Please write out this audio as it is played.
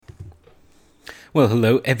Well,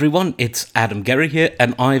 hello everyone, it's Adam Gerry here,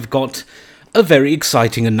 and I've got a very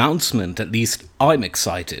exciting announcement. At least I'm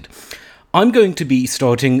excited. I'm going to be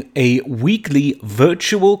starting a weekly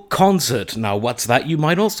virtual concert. Now, what's that, you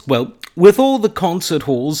might ask? Well, with all the concert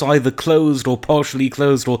halls either closed or partially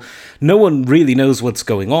closed, or no one really knows what's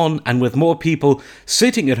going on, and with more people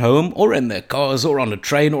sitting at home or in their cars or on a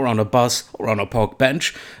train or on a bus or on a park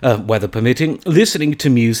bench, weather permitting, listening to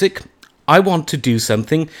music, I want to do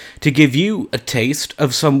something to give you a taste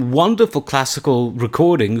of some wonderful classical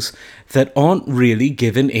recordings that aren't really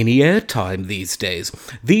given any airtime these days.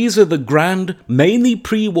 These are the grand, mainly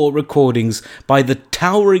pre-war recordings by the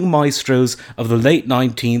towering maestros of the late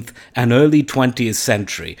 19th and early 20th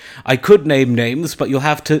century. I could name names, but you'll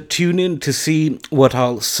have to tune in to see what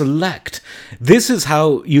I'll select. This is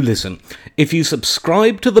how you listen. If you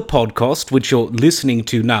subscribe to the podcast, which you're listening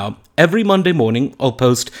to now, every Monday morning, I'll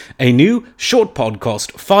post a new short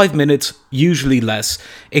podcast, 5 minutes, usually less,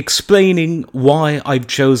 explaining why I've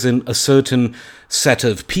chosen a certain set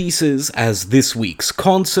of pieces as this week's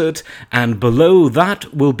concert, and below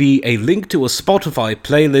that will be a link to a Spotify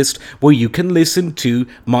playlist where you can listen to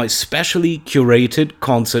my specially curated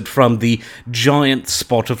concert from the giant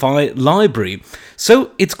Spotify library.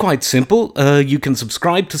 So it's quite simple. You can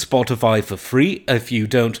subscribe to Spotify for free if you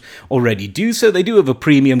don't already do so. They do have a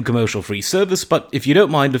premium commercial-free service, but if you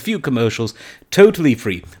don't mind a few commercials, totally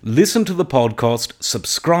free. Listen to the podcast,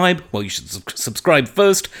 subscribe. Well, you should subscribe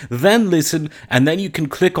first, then listen, and then you can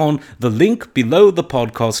click on the link below the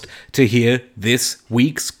podcast to hear this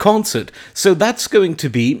week's concert. So that's going to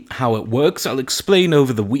be how it works. I'll explain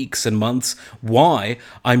over the weeks and months why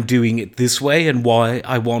I'm doing it this way and why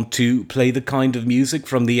I want to play the kind of music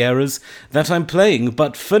from the eras that I'm playing.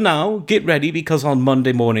 But for now, get ready, because on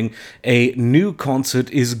Monday morning, a new concert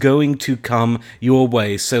is going to come your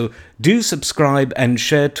way. So do subscribe and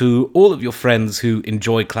share to all of your friends who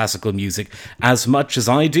enjoy classical music as much as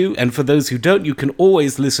I do. And for those who don't, you can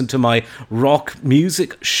always listen to my rock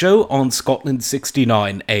music show on Scotland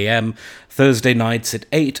 69 AM, Thursday nights at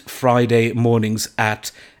 8, Friday mornings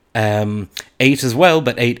at 8 as well,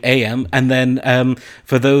 but 8 a.m. And then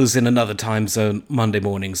for those in another time zone, Monday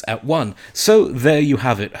mornings at 1. So there you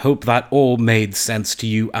have it. Hope that all made sense to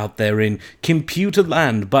you out there in computer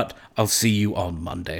land, but I'll see you on Monday.